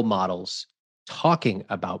role models talking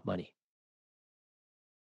about money.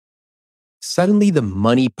 Suddenly, the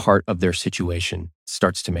money part of their situation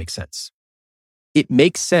starts to make sense. It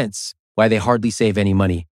makes sense why they hardly save any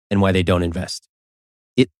money and why they don't invest.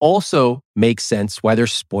 It also makes sense why they're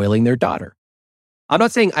spoiling their daughter. I'm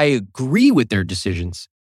not saying I agree with their decisions,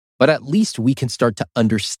 but at least we can start to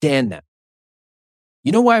understand them.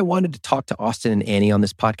 You know why I wanted to talk to Austin and Annie on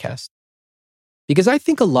this podcast? Because I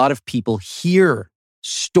think a lot of people hear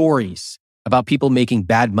stories about people making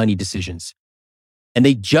bad money decisions and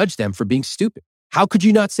they judge them for being stupid. How could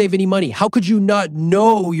you not save any money? How could you not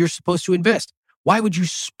know you're supposed to invest? Why would you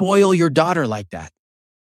spoil your daughter like that?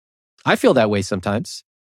 I feel that way sometimes.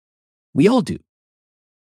 We all do.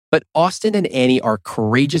 But Austin and Annie are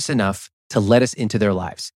courageous enough to let us into their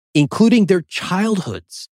lives, including their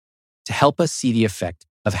childhoods, to help us see the effect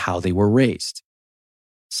of how they were raised.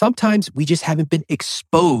 Sometimes we just haven't been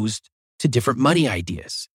exposed to different money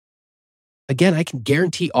ideas. Again, I can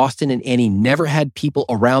guarantee Austin and Annie never had people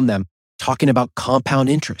around them talking about compound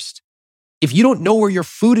interest. If you don't know where your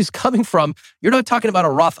food is coming from, you're not talking about a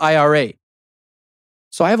Roth IRA.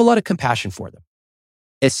 So I have a lot of compassion for them,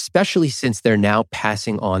 especially since they're now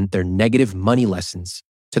passing on their negative money lessons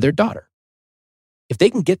to their daughter. If they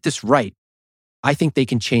can get this right, I think they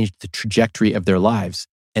can change the trajectory of their lives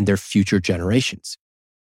and their future generations.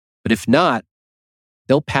 But if not,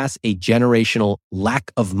 they'll pass a generational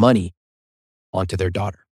lack of money onto their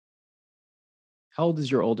daughter. How old is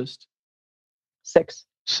your oldest? 6.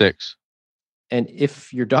 6. And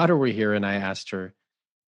if your daughter were here and I asked her,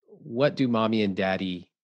 what do mommy and daddy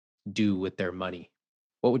do with their money?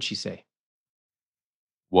 What would she say?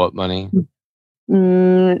 What money?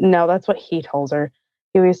 No, that's what he tells her.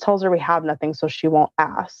 He always tells her we have nothing, so she won't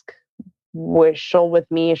ask. With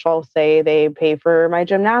me, she'll say they pay for my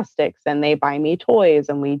gymnastics and they buy me toys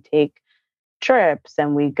and we take trips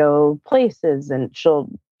and we go places, and she'll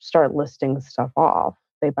start listing stuff off.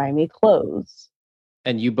 They buy me clothes.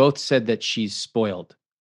 And you both said that she's spoiled.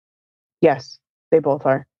 Yes, they both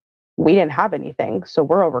are. We didn't have anything, so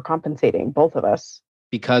we're overcompensating, both of us.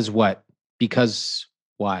 Because what? Because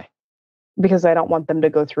why? Because I don't want them to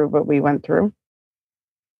go through what we went through.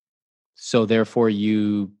 So therefore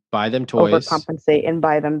you buy them toys. Overcompensate and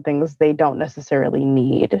buy them things they don't necessarily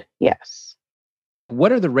need. Yes.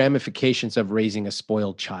 What are the ramifications of raising a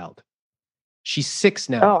spoiled child? She's 6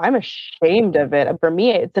 now. Oh, I'm ashamed of it. For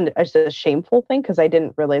me, it's a shameful thing because I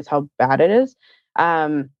didn't realize how bad it is.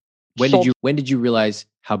 When did you realize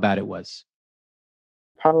how bad it was?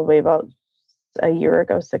 Probably about a year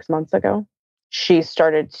ago, 6 months ago. She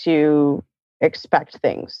started to expect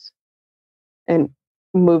things and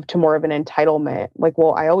move to more of an entitlement. Like,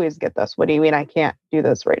 well, I always get this. What do you mean I can't do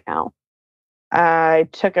this right now? I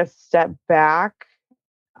took a step back,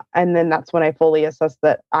 and then that's when I fully assessed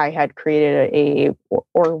that I had created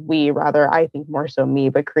I think more so me,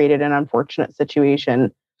 but created an unfortunate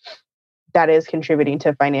situation that is contributing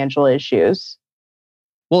to financial issues.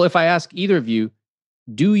 Well, if I ask either of you,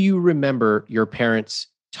 do you remember your parents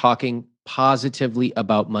talking positively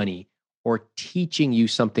about money or teaching you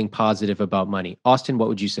something positive about money? Austin, what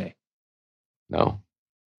would you say? No.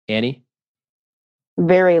 Annie?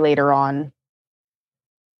 Very later on,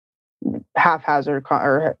 half passing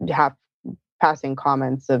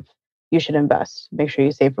comments of you should invest, make sure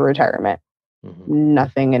you save for retirement. Mm-hmm.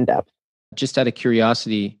 Nothing in depth. Just out of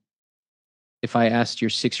curiosity, if I asked your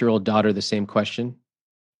 6-year-old daughter the same question,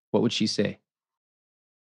 what would she say?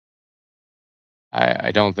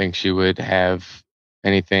 I don't think she would have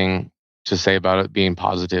anything to say about it being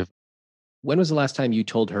positive. When was the last time you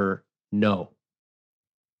told her no?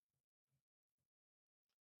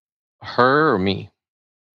 Her or me?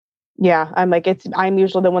 Yeah, I'm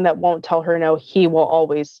usually the one that won't tell her no. He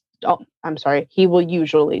will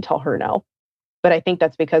usually tell her no. But I think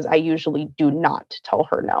that's because I usually do not tell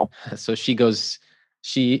her no. So she goes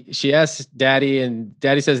She asks daddy and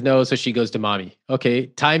daddy says no, so she goes to mommy. Okay,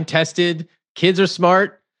 time tested, kids are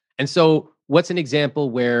smart. And so what's an example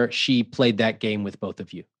where she played that game with both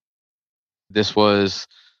of you? This was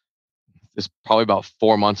probably about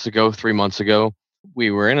 4 months ago, 3 months ago. We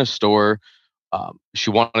were in a store. She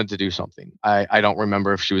wanted to do something. I don't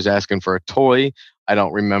remember if she was asking for a toy. I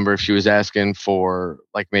don't remember if she was asking for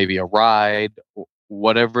like maybe a ride,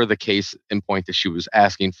 whatever the case in point that she was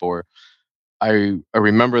asking for. I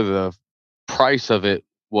remember the price of it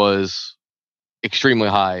was extremely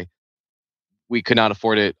high. We could not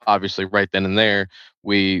afford it, obviously, right then and there.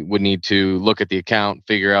 We would need to look at the account,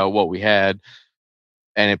 figure out what we had,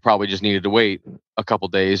 and it probably just needed to wait a couple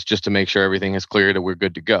days just to make sure everything is cleared and we're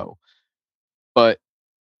good to go. But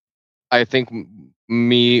I think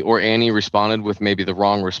me or Annie responded with maybe the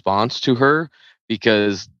wrong response to her,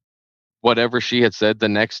 because whatever she had said the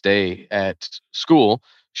next day at school,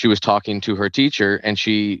 she was talking to her teacher and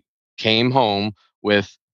she came home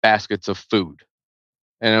with baskets of food.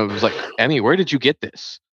 And it was like, Emmy, where did you get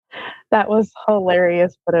this? That was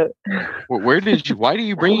hilarious. But why are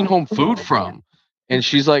you bringing home food from? And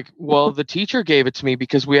she's like, well, the teacher gave it to me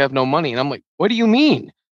because we have no money. And I'm like, what do you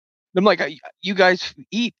mean? I'm like, you guys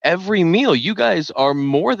eat every meal. You guys are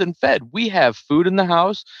more than fed. We have food in the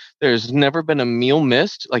house. There's never been a meal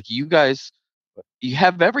missed. Like, you guys, you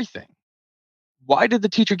have everything. Why did the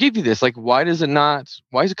teacher give you this? Like, why is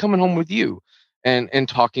it coming home with you? And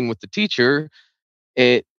talking with the teacher,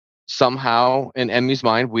 it somehow, in Emmy's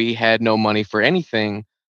mind, we had no money for anything.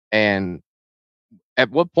 And at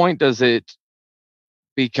what point does it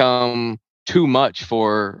become too much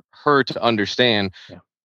for her to understand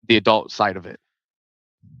the adult side of it?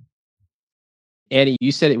 Annie,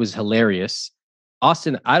 you said it was hilarious.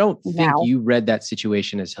 Austin, I don't think you read that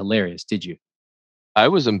situation as hilarious, did you? I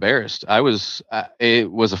was embarrassed. It was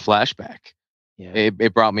a flashback. Yeah.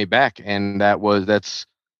 It brought me back, and that's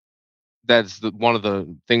one of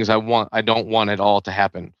the things I want. I don't want it all to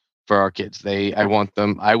happen for our kids. I want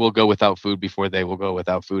them. I will go without food before they will go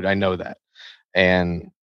without food. I know that, and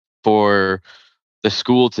for the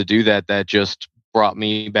school to do that just brought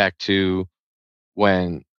me back to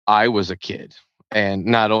when I was a kid. And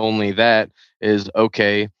not only that is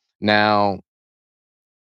okay now,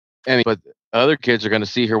 but other kids are going to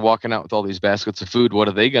see her walking out with all these baskets of food. What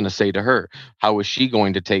are they going to say to her? How is she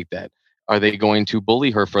going to take that? Are they going to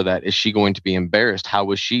bully her for that? Is she going to be embarrassed?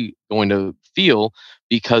 How is she going to feel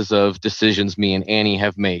because of decisions me and Annie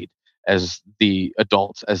have made as the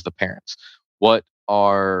adults, as the parents? What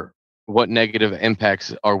negative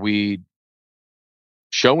impacts are we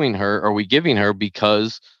showing her? Are we giving her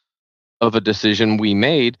because of a decision we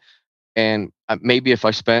made? And maybe if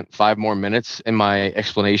I spent 5 more minutes in my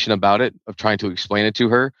explanation about it, of trying to explain it to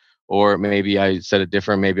her, or maybe I said it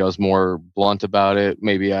different, maybe I was more blunt about it,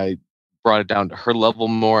 maybe I brought it down to her level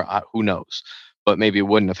more, who knows? But maybe it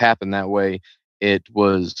wouldn't have happened that way. It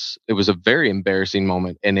was a very embarrassing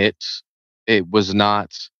moment, and it was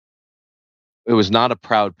not a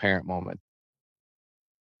proud parent moment.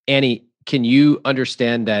 Annie, can you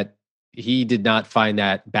understand that he did not find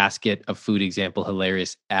that basket of food example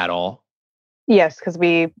hilarious at all? Yes, because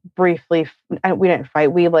we didn't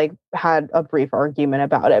fight. We had a brief argument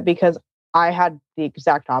about it because I had the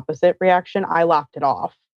exact opposite reaction. I laughed it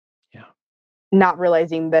off. Yeah. Not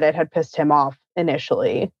realizing that it had pissed him off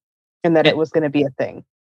initially and that it was going to be a thing.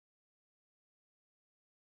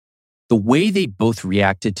 The way they both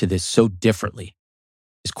reacted to this so differently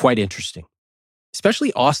is quite interesting,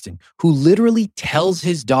 especially Austin, who literally tells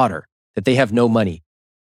his daughter that they have no money,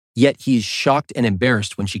 yet he is shocked and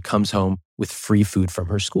embarrassed when she comes home with free food from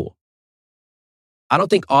her school. I don't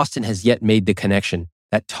think Austin has yet made the connection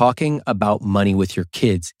that talking about money with your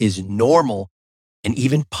kids is normal and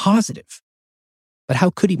even positive. But how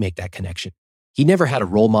could he make that connection? He never had a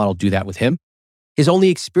role model do that with him. His only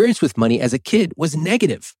experience with money as a kid was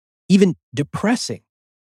negative, even depressing.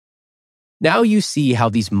 Now you see how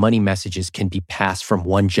these money messages can be passed from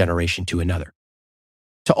one generation to another.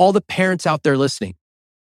 To all the parents out there listening,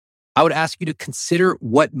 I would ask you to consider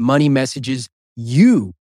what money messages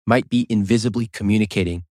you might be invisibly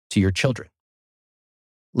communicating to your children.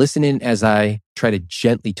 Listen in as I try to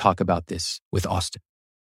gently talk about this with Austin.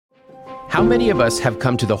 How many of us have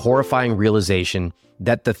come to the horrifying realization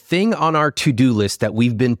that the thing on our to-do list that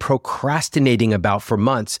we've been procrastinating about for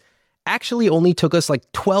months actually only took us like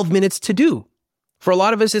 12 minutes to do? For a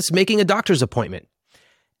lot of us, it's making a doctor's appointment.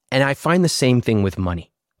 And I find the same thing with money.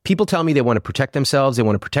 People tell me they want to protect themselves, they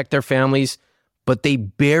want to protect their families, but they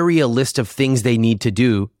bury a list of things they need to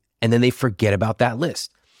do, and then they forget about that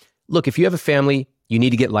list. Look, if you have a family, you need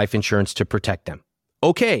to get life insurance to protect them.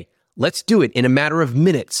 Okay, Let's do it in a matter of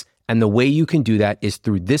minutes. And the way you can do that is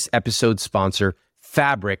through this episode's sponsor,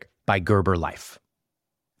 Fabric by Gerber Life.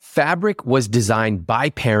 Fabric was designed by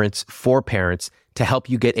parents for parents to help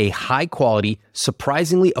you get a high-quality,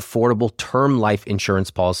 surprisingly affordable term life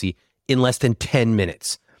insurance policy in less than 10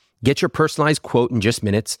 minutes. Get your personalized quote in just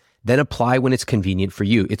minutes, then apply when it's convenient for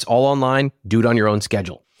you. It's all online. Do it on your own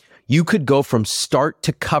schedule. You could go from start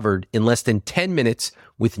to covered in less than 10 minutes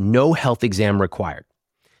with no health exam required.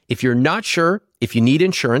 If you're not sure if you need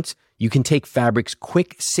insurance, you can take Fabric's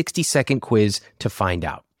quick 60-second quiz to find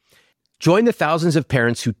out. Join the thousands of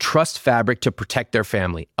parents who trust Fabric to protect their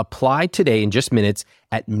family. Apply today in just minutes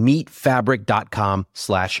at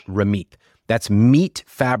meetfabric.com/Ramit. That's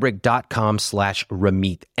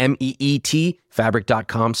meetfabric.com/Ramit. MEET,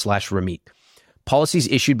 fabric.com/Ramit. Policies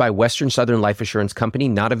issued by Western Southern Life Assurance Company,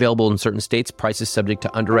 not available in certain states. Prices subject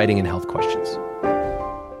to underwriting and health questions.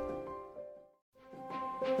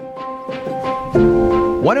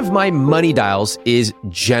 One of my money dials is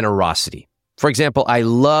generosity. For example, I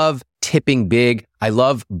love tipping big. I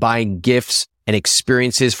love buying gifts and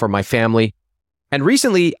experiences for my family. And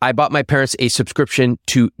recently, I bought my parents a subscription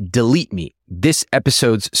to Delete Me, this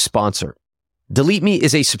episode's sponsor. Delete Me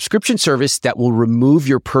is a subscription service that will remove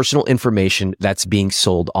your personal information that's being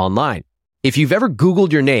sold online. If you've ever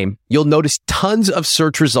Googled your name, you'll notice tons of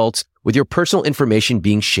search results with your personal information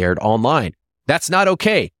being shared online. That's not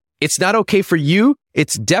okay. It's not okay for you.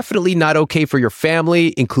 It's definitely not okay for your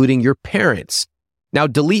family, including your parents. Now,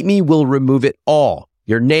 Delete Me will remove it all.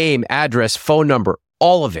 Your name, address, phone number,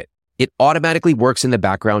 all of it. It automatically works in the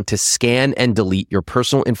background to scan and delete your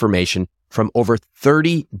personal information from over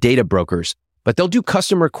 30 data brokers, but they'll do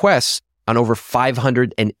custom requests on over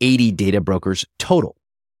 580 data brokers total.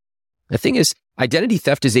 The thing is, identity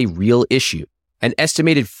theft is a real issue. An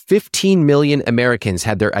estimated 15 million Americans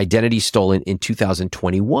had their identity stolen in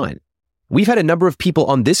 2021. We've had a number of people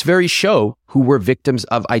on this very show who were victims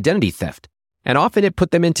of identity theft. And often it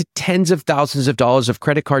put them into tens of thousands of dollars of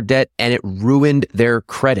credit card debt, and it ruined their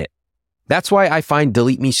credit. That's why I find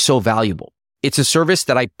Delete Me so valuable. It's a service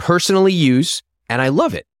that I personally use, and I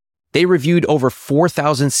love it. They reviewed over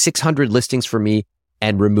 4,600 listings for me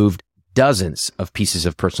and removed dozens of pieces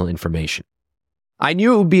of personal information. I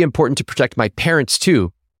knew it would be important to protect my parents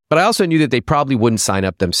too, but I also knew that they probably wouldn't sign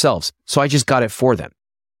up themselves, so I just got it for them.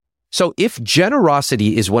 So if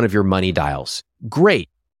generosity is one of your money dials, great.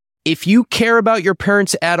 If you care about your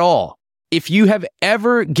parents at all, if you have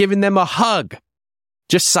ever given them a hug,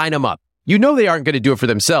 just sign them up. You know they aren't going to do it for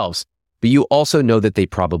themselves, but you also know that they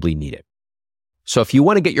probably need it. So if you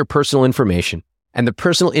want to get your personal information and the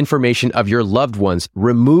personal information of your loved ones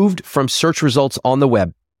removed from search results on the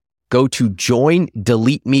web, go to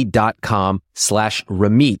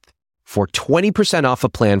joindeleteme.com/Ramit for 20% off a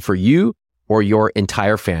plan for you or your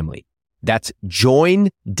entire family. That's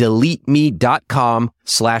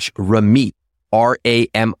joindeleteme.com/Ramit,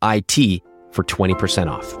 RAMIT, for 20%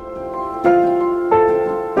 off.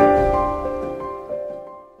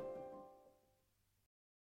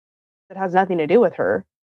 It has nothing to do with her,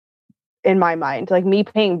 in my mind. Like, me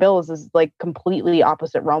paying bills is like completely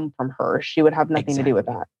opposite realm from her. She would have nothing to do with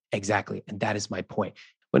that. Exactly. And that is my point.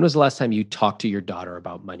 When was the last time you talked to your daughter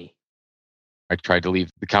about money? I tried to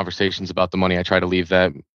leave the conversations about the money. I try to leave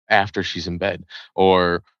that after she's in bed,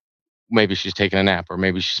 or maybe she's taking a nap, or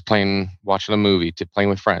maybe she's watching a movie, playing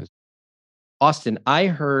with friends. Austin, I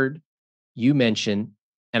heard you mention,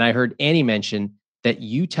 and I heard Annie mention, that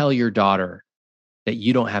you tell your daughter that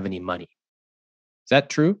you don't have any money. Is that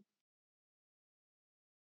true?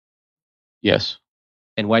 Yes.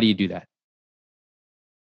 And why do you do that?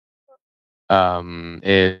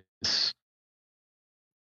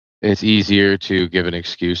 It's easier to give an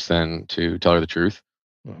excuse than to tell her the truth.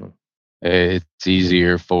 Mm-hmm. It's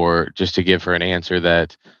easier just to give her an answer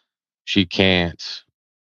that she can't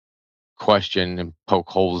question and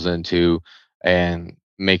poke holes into and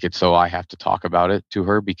make it so I have to talk about it to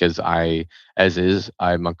her, because I'm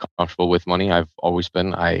uncomfortable with money. I've always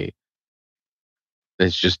been.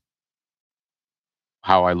 It's just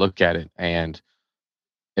how I look at it. And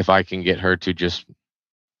if I can get her to just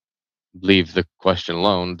leave the question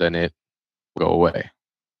alone, then it will go away.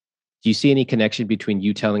 Do you see any connection between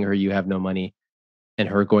you telling her you have no money and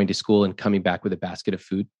her going to school and coming back with a basket of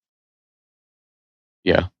food?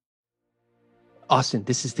 Yeah. Austin,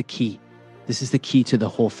 this is the key. This is the key to the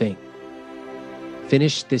whole thing.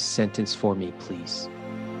 Finish this sentence for me, please.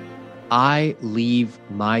 I leave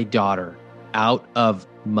my daughter out of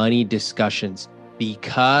money discussions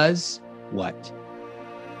because what?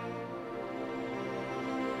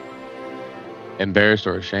 Embarrassed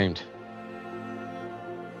or ashamed.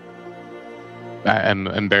 am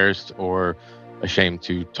embarrassed or ashamed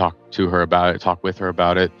to talk to her about it, talk with her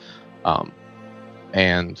about it.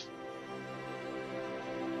 And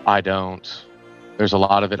there's a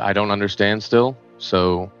lot of it I don't understand still.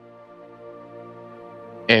 So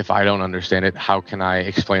if I don't understand it, how can I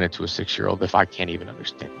explain it to a 6-year-old if I can't even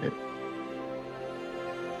understand it?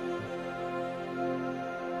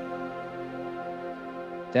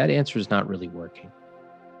 That answer is not really working.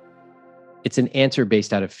 It's an answer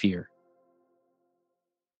based out of fear.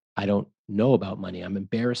 I don't know about money. I'm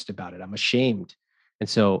embarrassed about it. I'm ashamed. And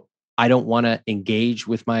so I don't want to engage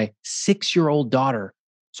with my 6-year-old daughter.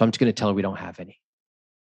 So I'm just going to tell her we don't have any.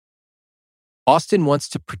 Austin wants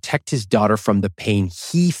to protect his daughter from the pain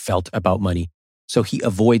he felt about money, so he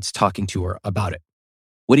avoids talking to her about it.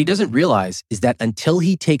 What he doesn't realize is that until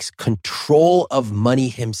he takes control of money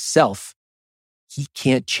himself, he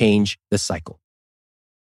can't change the cycle.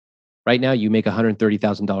 Right now, you make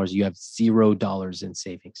 $130,000. You have $0 in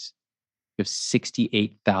savings. You have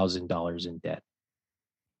 $68,000 in debt.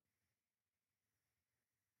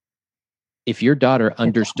 If your daughter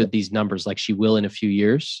understood these numbers like she will in a few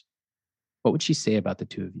years, what would she say about the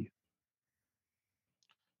two of you?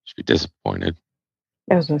 She'd be disappointed.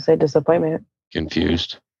 I was going to say disappointment.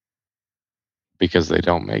 Confused. Because they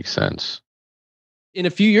don't make sense. In a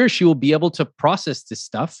few years, she will be able to process this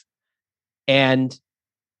stuff. And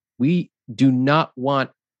we do not want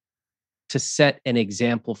to set an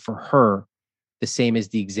example for her the same as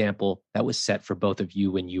the example that was set for both of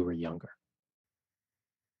you when you were younger.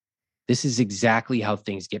 This is exactly how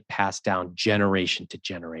things get passed down generation to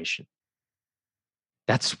generation.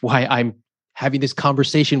 That's why I'm having this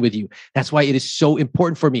conversation with you. That's why it is so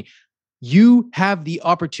important for me. You have the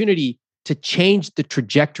opportunity to change the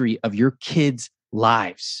trajectory of your kids'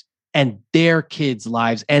 lives and their kids'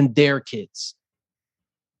 lives and their kids.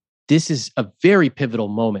 This is a very pivotal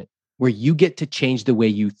moment where you get to change the way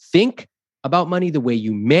you think about money, the way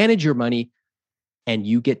you manage your money, and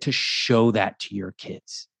you get to show that to your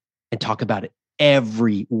kids and talk about it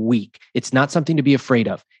every week. It's not something to be afraid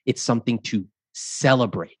of. It's something to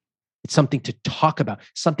celebrate. It's something to talk about,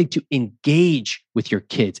 something to engage with your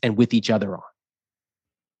kids and with each other on.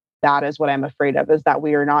 That is what I'm afraid of, is that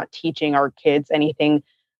we are not teaching our kids anything.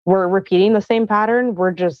 We're repeating the same pattern.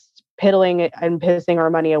 We're just piddling and pissing our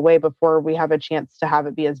money away before we have a chance to have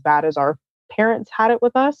it be as bad as our parents had it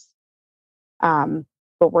with us.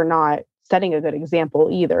 But we're not setting a good example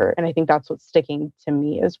either. And I think that's what's sticking to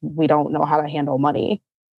me, is we don't know how to handle money.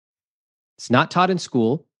 It's not taught in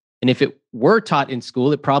school. And if it were taught in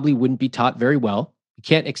school, it probably wouldn't be taught very well. You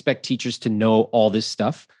can't expect teachers to know all this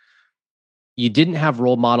stuff. You didn't have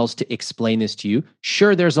role models to explain this to you.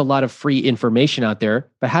 Sure, there's a lot of free information out there,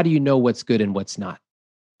 but how do you know what's good and what's not?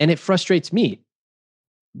 And it frustrates me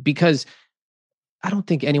because I don't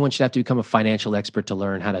think anyone should have to become a financial expert to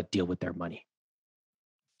learn how to deal with their money.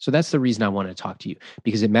 So that's the reason I wanted to talk to you,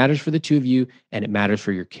 because it matters for the two of you and it matters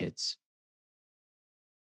for your kids.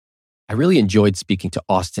 I really enjoyed speaking to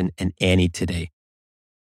Austin and Annie today.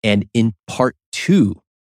 And in part 2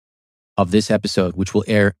 of this episode, which will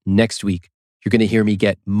air next week, you're going to hear me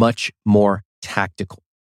get much more tactical.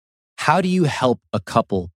 How do you help a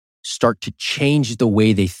couple start to change the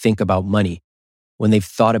way they think about money when they've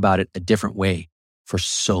thought about it a different way for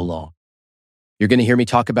so long? You're going to hear me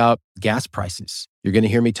talk about gas prices. You're going to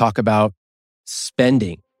hear me talk about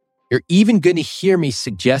spending. You're even going to hear me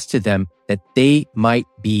suggest to them that they might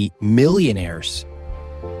be millionaires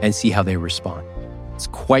and see how they respond. It's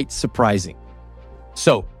quite surprising.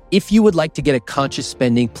 So, if you would like to get a conscious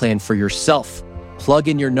spending plan for yourself, plug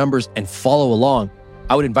in your numbers and follow along,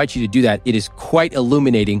 I would invite you to do that. It is quite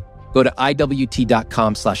illuminating. Go to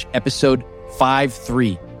iwt.com/episode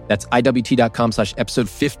 53. That's iwt.com/episode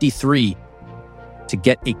 53 to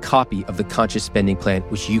get a copy of the conscious spending plan,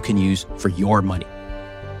 which you can use for your money.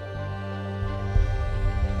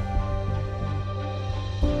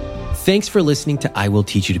 Thanks for listening to I Will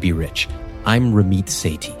Teach You to Be Rich. I'm Ramit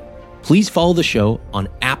Sethi. Please follow the show on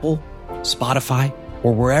Apple, Spotify,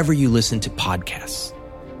 or wherever you listen to podcasts.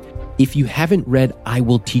 If you haven't read I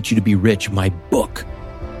Will Teach You to Be Rich, my book,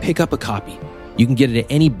 pick up a copy. You can get it at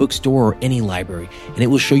any bookstore or any library, and it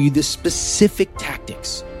will show you the specific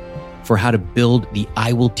tactics for how to build the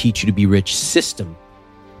I Will Teach You to Be Rich system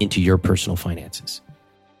into your personal finances.